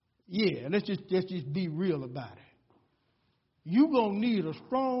Yeah, let's just be real about it. You're going to need a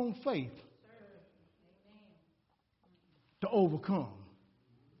strong faith to overcome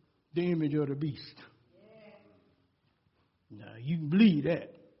the image of the beast. Now, you can believe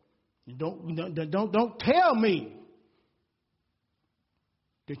that. Don't tell me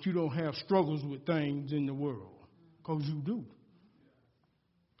that you don't have struggles with things in the world, because you do.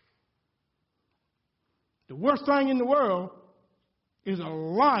 The worst thing in the world is a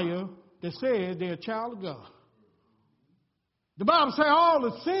liar that says they're a child of God. The Bible says all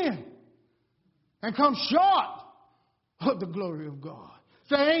have sinned and come short of the glory of God.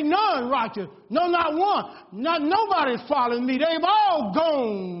 Say, ain't none righteous, no, not one. Nobody's following me. They've all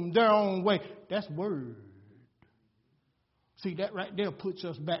gone their own way. That's word. See, that right there puts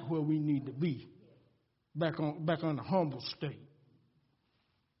us back where we need to be, back on the humble state.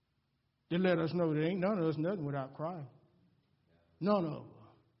 They let us know that ain't none of us nothing without Christ. None of us.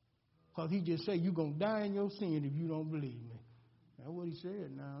 Because he just said you're going to die in your sin if you don't believe me. That's what he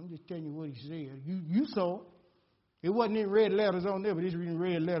said now. I'm just telling you what he said. You saw it. It wasn't in red letters on there, but it's in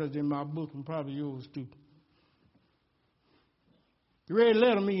red letters in my book and probably yours too. The red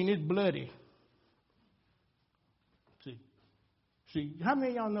letter means it's bloody. See, how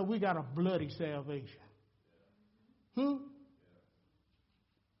many of y'all know we got a bloody salvation?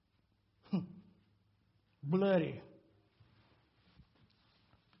 Bloody.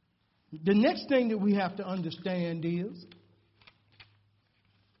 The next thing that we have to understand is,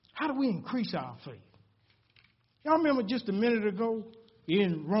 how do we increase our faith? Y'all remember just a minute ago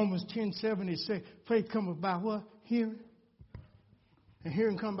in Romans 10:7 it said, faith cometh by what? Hearing. And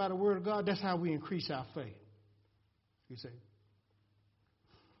hearing come by the word of God. That's how we increase our faith. You say.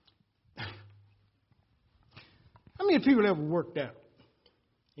 How many people ever worked out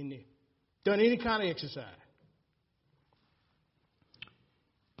in there? Done any kind of exercise?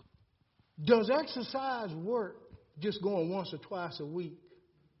 Does exercise work just going once or twice a week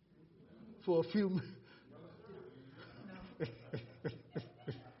for a few minutes?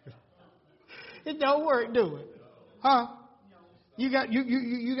 It don't work, do it? Huh? You got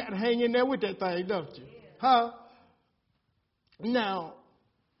to hang in there with that thing, don't you? Huh? Now,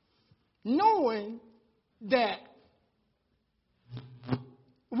 knowing that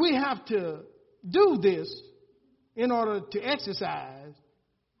we have to do this in order to exercise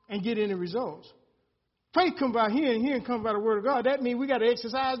and get any results. Faith comes by hearing, hearing comes by the word of God. That means we got to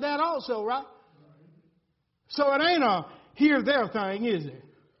exercise that also, right? So it ain't a here-there thing, is it?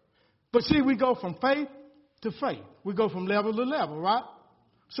 But see, we go from faith to faith. We go from level to level, right?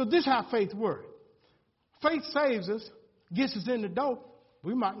 So this is how faith works. Faith saves us, gets us in the door.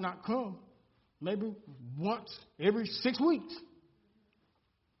 We might not come, maybe once every 6 weeks.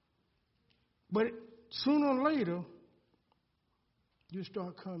 But sooner or later, you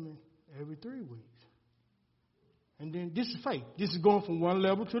start coming every 3 weeks. And then this is faith. This is going from one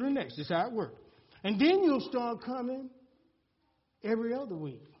level to the next. This is how it works. And then you'll start coming every other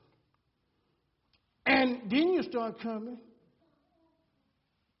week. And then you start coming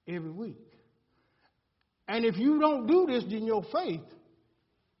every week. And if you don't do this, then your faith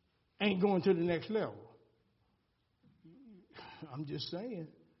ain't going to the next level. I'm just saying.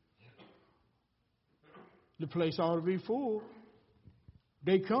 The place ought to be full.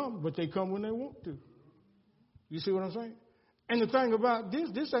 They come, but they come when they want to. You see what I'm saying? And the thing about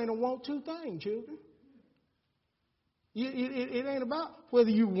this ain't a want-to thing, children. It ain't about whether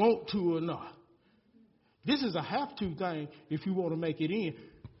you want to or not. This is a have-to thing if you want to make it in.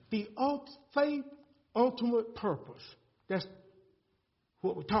 The faith, ultimate purpose. That's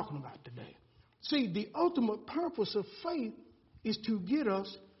what we're talking about today. See, the ultimate purpose of faith is to get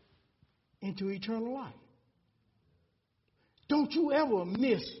us into eternal life. Don't you ever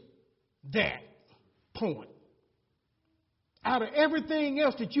miss that point. Out of everything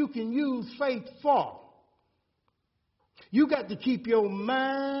else that you can use faith for, you got to keep your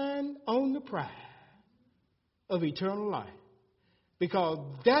mind on the prize of eternal life. Because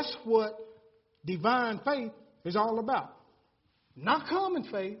that's what divine faith is all about. Not common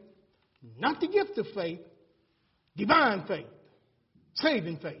faith, not the gift of faith, divine faith,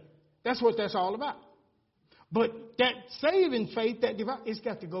 saving faith. That's what that's all about. But that saving faith, that divine, it's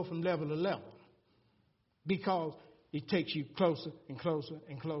got to go from level to level. Because it takes you closer and closer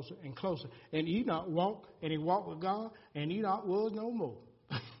and closer and closer. And Enoch walked, and he walked with God, and Enoch was no more.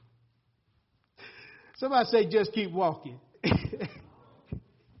 Somebody say, just keep walking.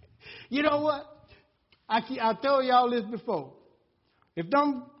 You know what? I told y'all this before. If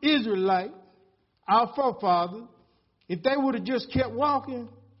them Israelites, our forefathers, if they would have just kept walking,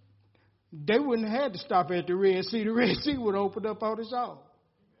 they wouldn't have had to stop at the Red Sea. The Red Sea would have opened up on its own.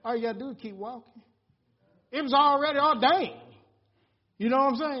 All you got to do is keep walking. It was already ordained. You know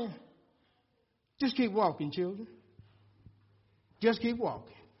what I'm saying? Just keep walking, children. Just keep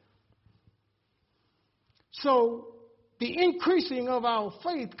walking. So, the increasing of our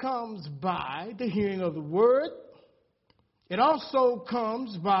faith comes by the hearing of the word. It also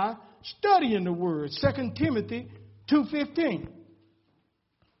comes by studying the word. 2 Timothy 2:15.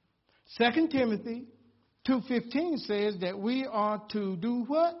 2 Timothy 2:15 says that we are to do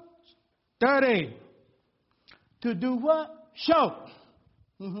what? Study. To do what? Show.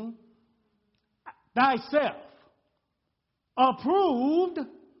 Thyself. Approved,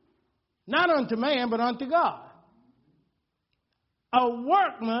 not unto man, but unto God. A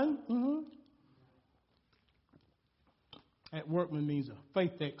workman. That workman means a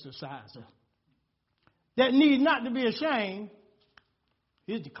faith exerciser. That need not to be ashamed.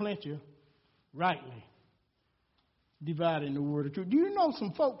 Here's the clincher. Rightly dividing the word of truth. Do you know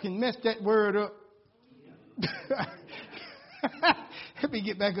some folk can mess that word up? Let me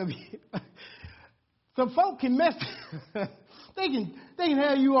get back up here. Some folk can mess. They can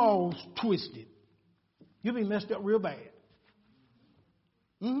have you all twisted. You'll be messed up real bad.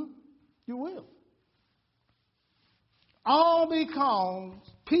 You will. All because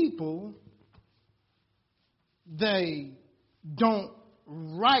people, they don't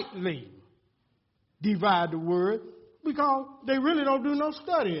rightly divide the word because they really don't do no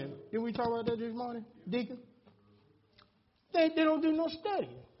studying. Did we talk about that this morning, Deacon? They don't do no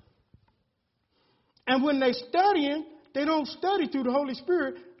studying. And when they're studying, they don't study through the Holy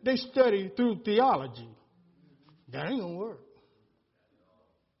Spirit. They study through theology. That ain't going to work.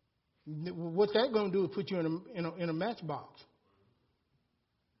 What that's going to do is put you in a matchbox.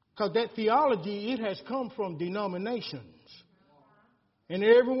 Because that theology, it has come from denominations. And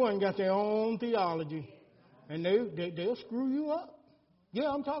everyone got their own theology. And they'll screw you up. Yeah,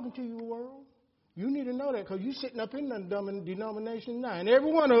 I'm talking to you, world. You need to know that because you're sitting up in the denomination now. And every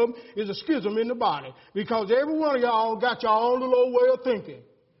one of them is a schism in the body. Because every one of y'all got your own little way of thinking.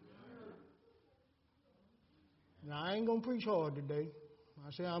 Now, I ain't going to preach hard today.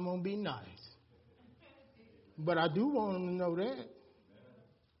 I say I'm going to be nice. But I do want them to know that.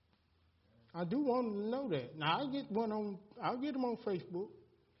 I do want them to know that. Now, I'll get them on Facebook.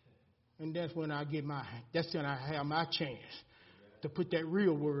 And that's when I have my chance to put that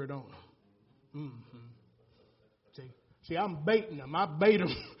real word on them. See, I'm baiting them. I bait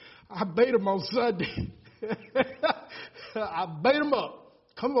them on Sunday. I bait them up.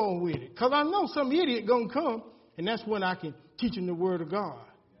 Come on with it. Because I know some idiot going to come, and that's when I can teach them the word of God.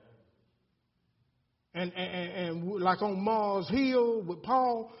 And like on Mars Hill with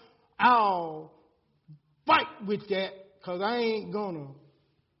Paul, I'll fight with that because I ain't going to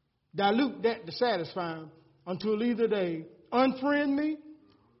dilute that to satisfy them until either they unfriend me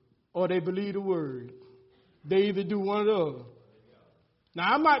or they believe the word. They either do one or the other.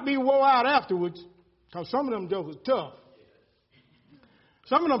 Now, I might be wore out afterwards because some of them jokers are tough.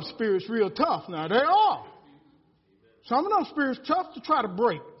 Some of them spirits real tough now. They are. Some of them spirits tough to try to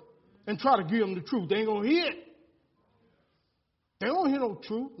break and try to give them the truth. They ain't going to hear it. They don't hear no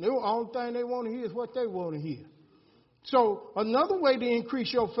truth. The only thing they want to hear is what they want to hear. So another way to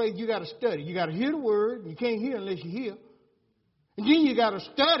increase your faith, you got to study. You got to hear the word. You can't hear unless you hear. And then you got to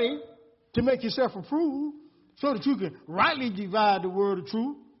study to make yourself approved so that you can rightly divide the word of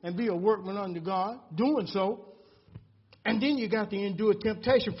truth and be a workman unto God, doing so. And then you got to endure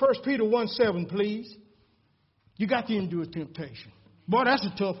temptation. 1 Peter 1:7, please. You got to endure temptation. Boy, that's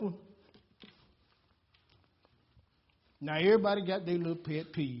a tough one. Now, everybody got their little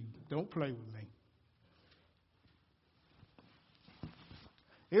pet peeve. Don't play with me.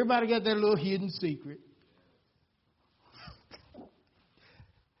 Everybody got their little hidden secret.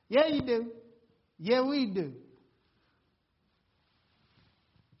 Yeah, you do. Yeah, we do.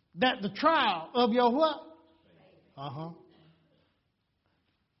 That the trial of your what?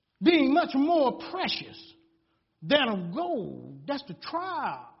 Being much more precious than of gold. That's the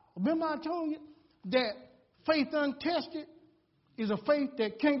trial. Remember I told you that faith untested is a faith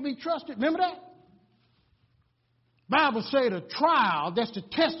that can't be trusted. Remember that? Bible say the trial, that's the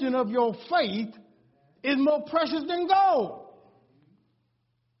testing of your faith, is more precious than gold.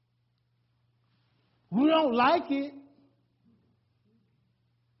 We don't like it.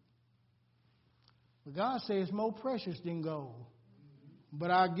 But God says it's more precious than gold.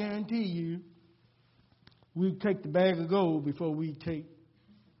 But I guarantee you, we'll take the bag of gold before we take.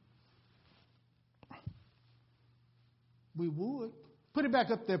 We would. Put it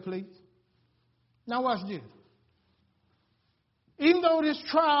back up there, please. Now watch this. Even though this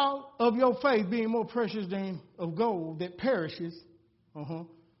trial of your faith being more precious than of gold that perishes,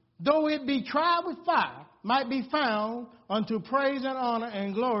 though it be tried with fire, might be found unto praise and honor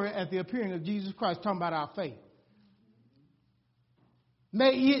and glory at the appearing of Jesus Christ. Talking about our faith.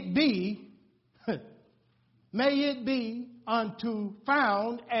 May it be unto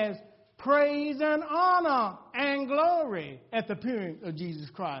found as praise and honor and glory at the appearing of Jesus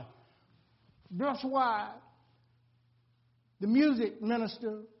Christ. That's why the music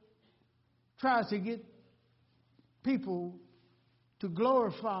minister tries to get people to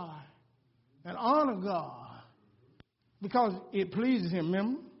glorify and honor God because it pleases Him.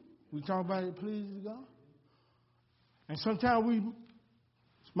 Remember? We talk about it pleases God. And sometimes we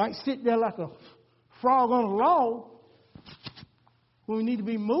might sit there like a frog on a log when we need to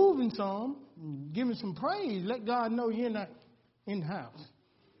be moving some, giving some praise. Let God know you're not in the house.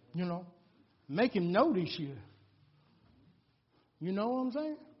 You know, make Him notice you. You know what I'm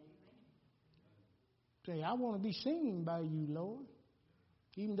saying? Say, I want to be seen by you, Lord.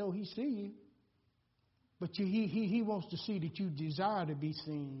 Even though He see you. But he wants to see that you desire to be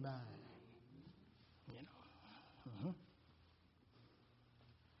seen by Him. You know.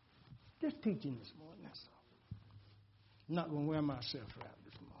 Just teaching this morning, that's all. I'm not going to wear myself out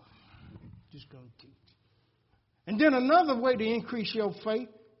this morning. Just going to teach. And then another way to increase your faith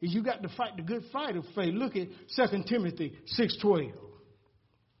is you got to fight the good fight of faith. Look at 2 Timothy 6:12.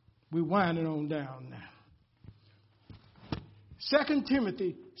 We're winding on down now. 2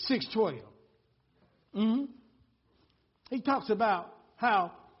 Timothy 6:12. He talks about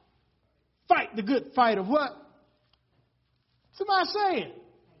how fight the good fight of what? Somebody say it.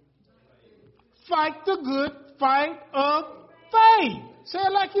 Fight the good fight of faith. Say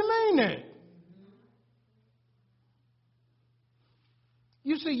it like you mean it.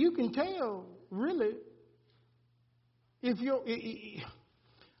 You see, you can tell, really, if you're...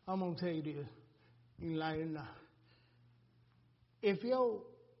 I'm going to tell you this. You can light it now. If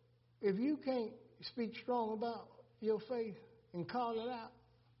you can't speak strong about your faith and call it out,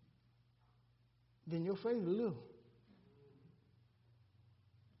 then your faith is little.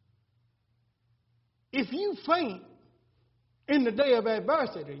 If you faint in the day of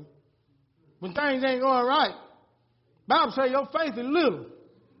adversity, when things ain't going right, Bible says your faith is little.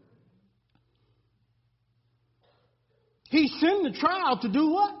 He sent the trial to do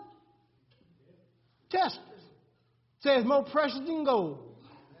what? Test us. Says more precious than gold.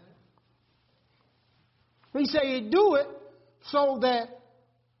 He said He'd do it so that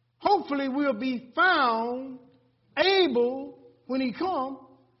hopefully we'll be found able when He comes,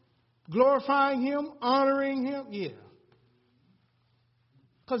 glorifying Him, honoring Him. Yeah.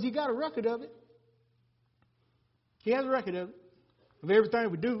 Because He got a record of it. He has a record of it, of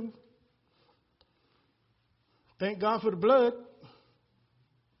everything we do. Thank God for the blood.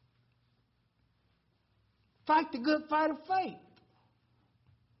 Fight the good fight of faith.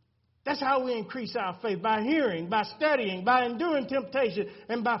 That's how we increase our faith, by hearing, by studying, by enduring temptation,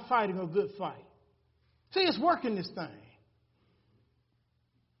 and by fighting a good fight. See, it's working this thing.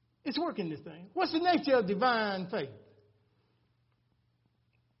 It's working this thing. What's the nature of divine faith?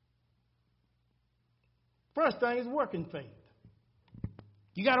 First thing is working faith.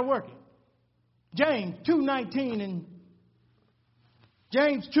 You got to work it. James 2:19 and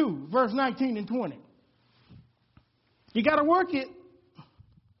James 2, verse 19 and 20. You got to work it.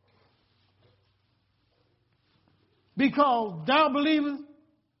 Because thou believest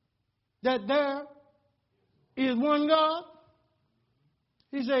that there is one God.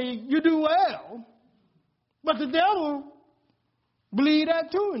 He said, you do well. But the devil believe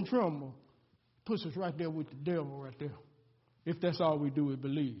that too and tremble. Puts us right there with the devil right there. If that's all we do is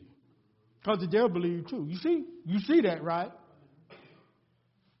believe. Because the devil believes too. You see that, right?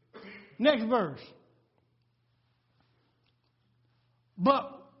 Next verse.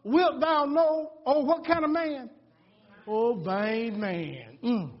 But wilt thou know, oh, what kind of man? Oh, vain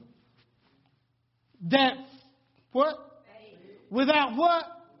man. That what? Without what?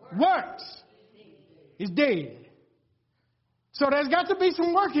 Works. Is dead. So there's got to be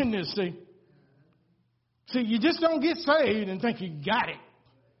some work in this, see. See, you just don't get saved and think you got it.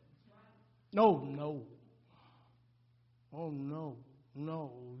 No. Oh, no.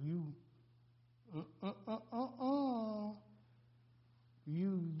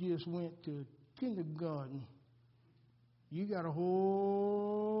 You just went to kindergarten. You got a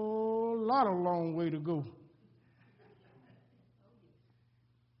whole lot of long way to go.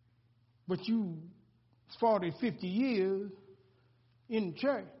 But you 40, 50 years in the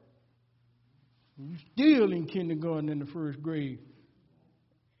church. You still in kindergarten in the first grade.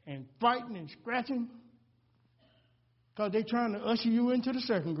 And fighting and scratching. Because they're trying to usher you into the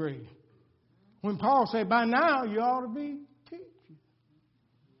second grade. When Paul said, by now you ought to be teaching.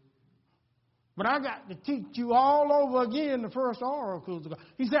 But I got to teach you all over again the first oracles.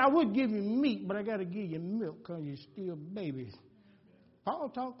 He said, I would give you meat, but I got to give you milk because you're still babies. Paul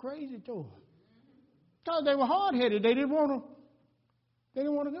talked crazy to them. Because they were hard-headed. They didn't want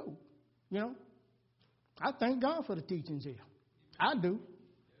to go. You know? I thank God for the teachings here. I do.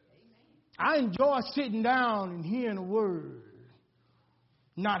 I enjoy sitting down and hearing the word.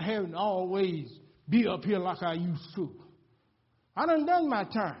 Not having to always be up here like I used to. I done my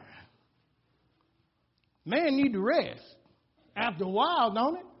time. Man need to rest. After a while,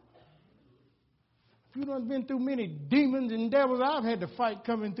 don't it? If you done been through many demons and devils I've had to fight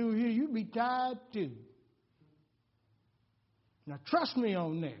coming through here, you be tired too. Now trust me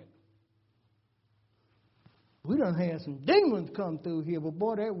on that. We done had some demons come through here, but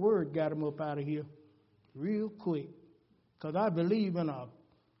boy, that word got them up out of here real quick. Because I believe in a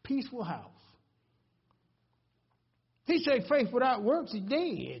peaceful house. He said faith without works is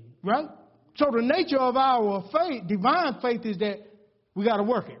dead, right? So the nature of our faith, divine faith, is that we got to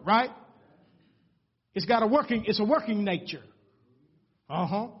work it, right? It's a working nature.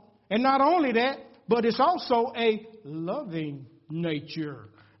 And not only that, but it's also a loving nature.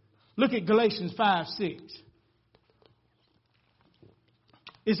 Look at Galatians 5:6.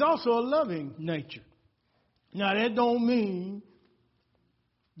 It's also a loving nature. Now that don't mean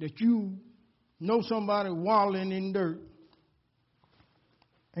that you know somebody wallowing in dirt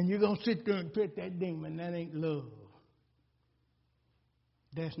and you're going to sit there and pet that demon. That ain't love.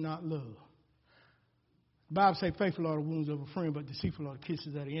 That's not love. The Bible says, faithful are the wounds of a friend, but deceitful are the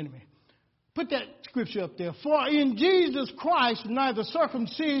kisses of the enemy. Put that scripture up there. For in Jesus Christ neither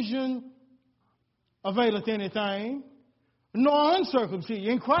circumcision availeth anything, nor uncircumcision.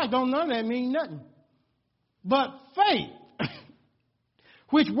 In Christ don't none of that mean nothing. But faith,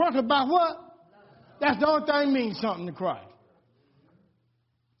 which worketh by what? That's the only thing means something to Christ.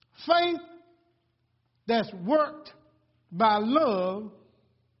 Faith that's worked by love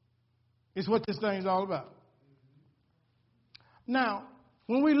is what this thing is all about. Now,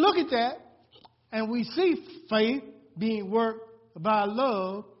 when we look at that and we see faith being worked by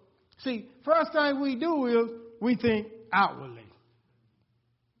love, see, first thing we do is we think outwardly.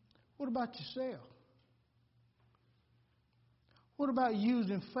 What about yourself? What about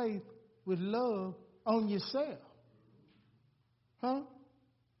using faith with love on yourself? Huh?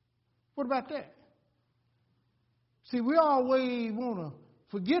 What about that? See, we always want to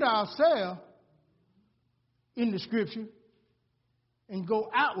forget ourselves in the scripture and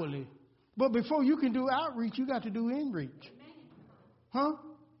go outwardly. But before you can do outreach, you got to do inreach. Huh?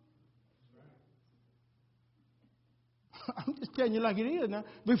 I'm just telling you like it is now.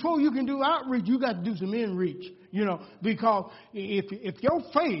 Before you can do outreach, you got to do some inreach. You know, because if your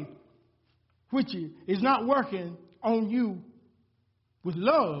faith, which is not working on you with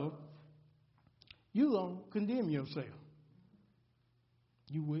love, you're going to condemn yourself.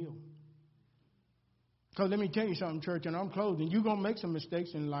 You will. Because let me tell you something, church, and I'm closing. You're going to make some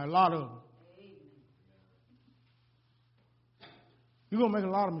mistakes, and like a lot of them. You're going to make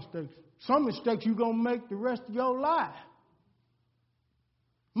a lot of mistakes. Some mistakes you're going to make the rest of your life.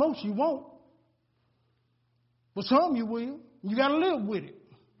 Most you won't. But some you will. You got to live with it.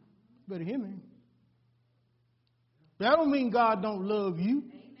 Better hear me. That don't mean God don't love you.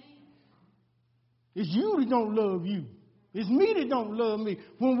 It's you that don't love you. It's me that don't love me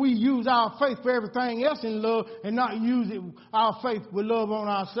when we use our faith for everything else in love and not use our faith with love on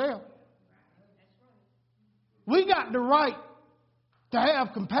ourselves. We got the right to have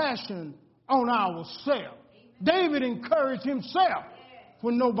compassion on ourselves. David encouraged himself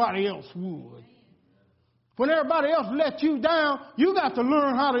when nobody else would. When everybody else let you down, you got to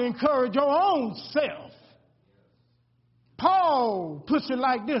learn how to encourage your own self. Paul puts it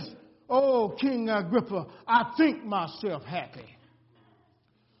like this. Oh, King Agrippa, I think myself happy.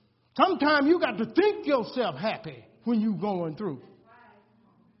 Sometimes you got to think yourself happy when you're going through.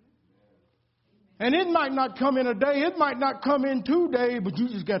 And it might not come in a day, it might not come in 2 days, but you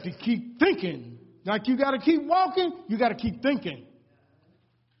just got to keep thinking. Like you got to keep walking, you got to keep thinking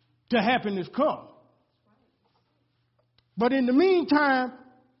to happiness come. But in the meantime,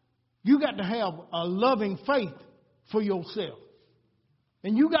 you got to have a loving faith for yourself.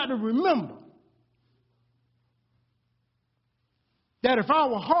 And you got to remember that if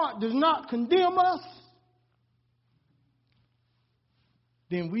our heart does not condemn us,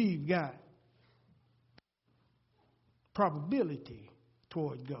 then we've got probability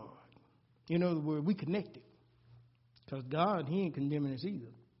toward God. In other words, we connected. Because God, He ain't condemning us either.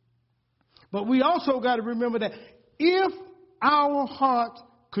 But we also got to remember that if our hearts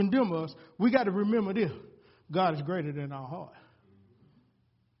condemn us, we got to remember this. God is greater than our heart.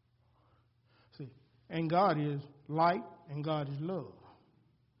 See, and God is light and God is love.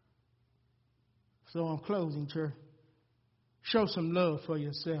 So I'm closing, church. Show some love for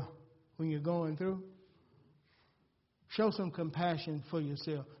yourself when you're going through. Show some compassion for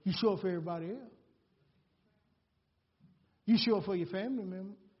yourself. You show it for everybody else. You show it for your family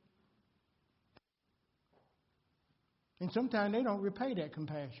member. And sometimes they don't repay that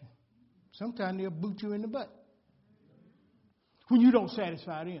compassion. Sometimes they'll boot you in the butt when you don't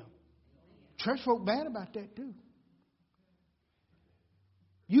satisfy them. Church folk bad about that too.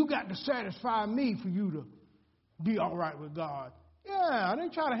 You got to satisfy me for you to be all right with God. Yeah,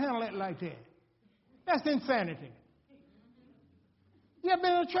 they try to handle it like that. That's insanity. You ever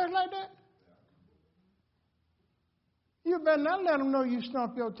been in a church like that? You better not let them know you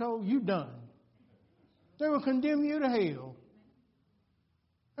stumped your toe. You done. They will condemn you to hell.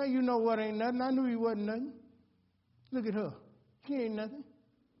 Hey, you know what ain't nothing. I knew you wasn't nothing. Look at her. She ain't nothing.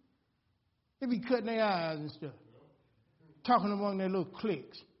 They be cutting their eyes and stuff. Talking among their little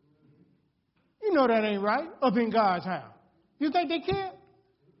cliques. You know that ain't right up in God's house. You think they care?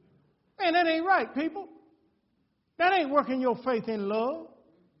 Man, that ain't right, people. That ain't working your faith in love.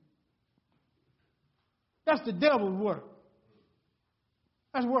 That's the devil's work.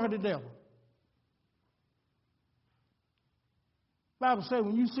 That's the work of the devil. The Bible says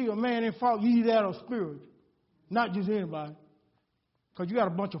when you see a man in fault, you either that or spiritual. Not just anybody. Because you got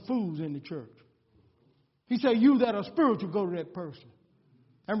a bunch of fools in the church. He said you that are spiritual, go to that person.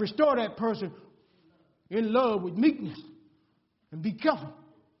 And restore that person in love with meekness. And be careful.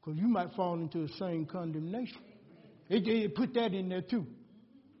 Because you might fall into the same condemnation. They put that in there too.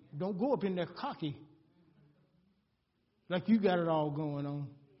 Don't go up in there cocky. Like you got it all going on.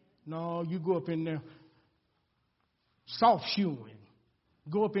 No, you go up in there soft shoeing.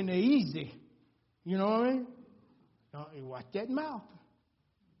 Go up in there easy. You know what I mean? Now, watch that mouth.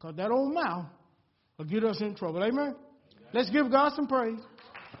 Because that old mouth will get us in trouble. Amen? Let's give God some praise.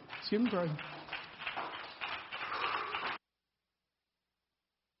 Let's give him praise.